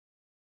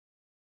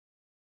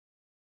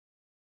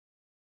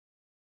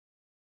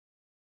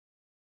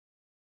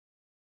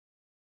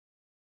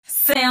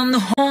Sound the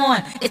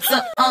horn, it's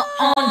a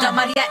on. Got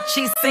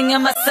mariachi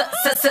singing my song.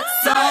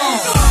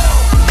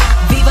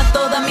 Viva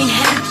toda mi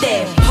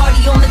gente,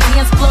 party on the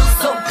dance floor,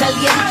 so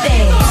caliente.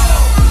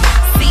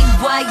 See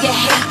why you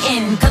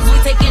hating, cause we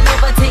taking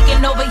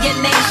over your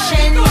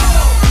nation.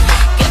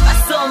 Que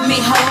paso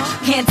mijo,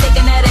 can't take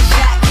another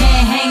shot,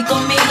 can't hang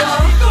conmigo.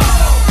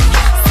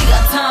 See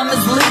our time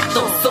is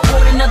lethal, so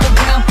order another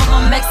round for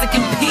my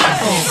Mexican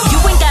people.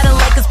 You ain't gotta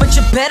like us, but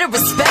you better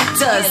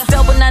respect us.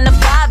 Double 9 to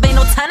 5, ain't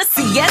no time to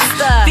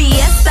siesta.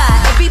 Fiesta,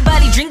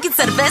 everybody drinking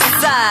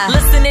cerveza.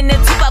 Listening to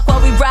Tupac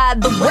while we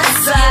ride the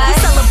Westside. We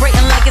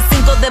celebrating like it's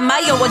Cinco de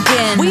Mayo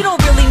again. We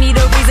don't really need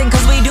a reason,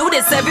 cause we do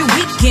this every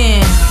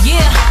weekend.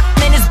 Yeah,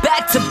 man, it's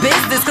back to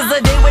business, cause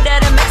a day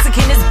without a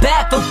Mexican is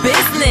bad for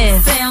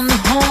business. Sound the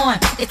horn,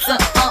 it's a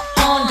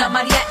on. Got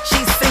mariachi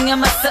singing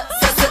my song.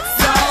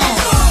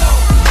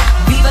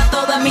 Viva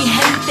toda mi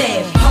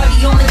gente,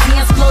 party on the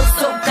dance floor,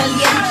 so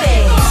caliente.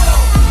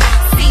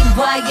 See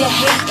why you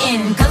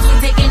hating, cause we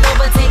taking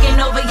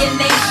over your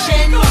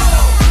nation.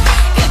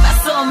 Que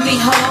paso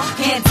mijo,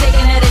 can't take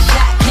another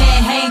shot,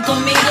 can't hang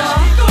conmigo.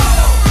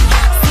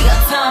 See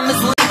our time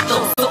is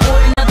lethal, so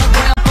order another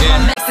round for my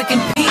Mexican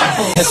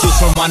people. Jesús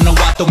from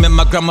Guanajuato, met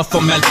my grandma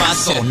from El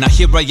Paso. Now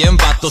here I am,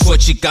 vato, soy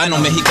Chicano,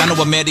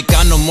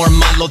 Mexicano-Americano, more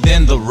malo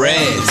than the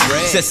rest.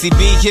 Cecy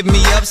B, hit me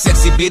up,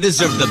 Cecy B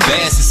deserve the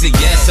best. It's a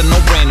yes, a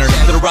no-brainer,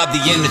 Lil Rob the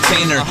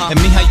entertainer. And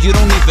mija, you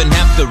don't even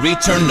have to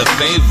return the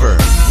favor.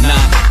 Nah,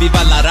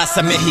 Viva la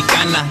Raza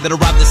Mexicana, Lil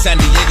Rob the San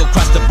Diego,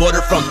 cross the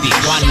border from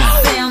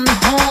Tijuana. Sound the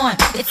horn,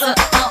 it's a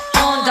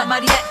on. Got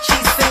mariachi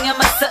singing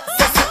my song.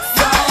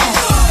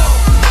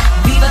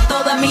 Viva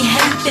toda mi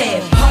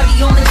gente,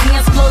 party on the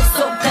dance floor,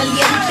 so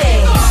caliente.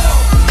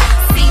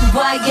 See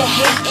why you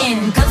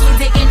hating, cause we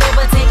taking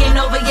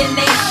over your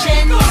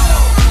nation.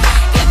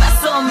 Que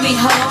paso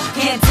mijo,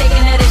 can't take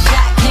another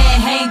shot,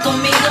 can't hang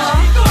conmigo.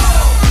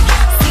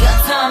 See our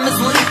time is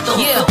lethal,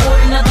 so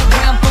order another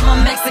round for my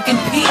Mexican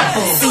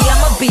people. See,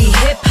 I'ma be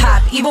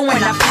hip-hop, even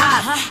when I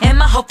pop. And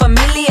my whole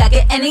familia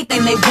get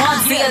anything they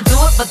want. See, I do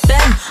it for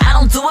them, I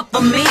don't do it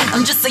for me.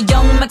 I'm just a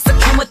young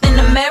Mexican with an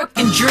American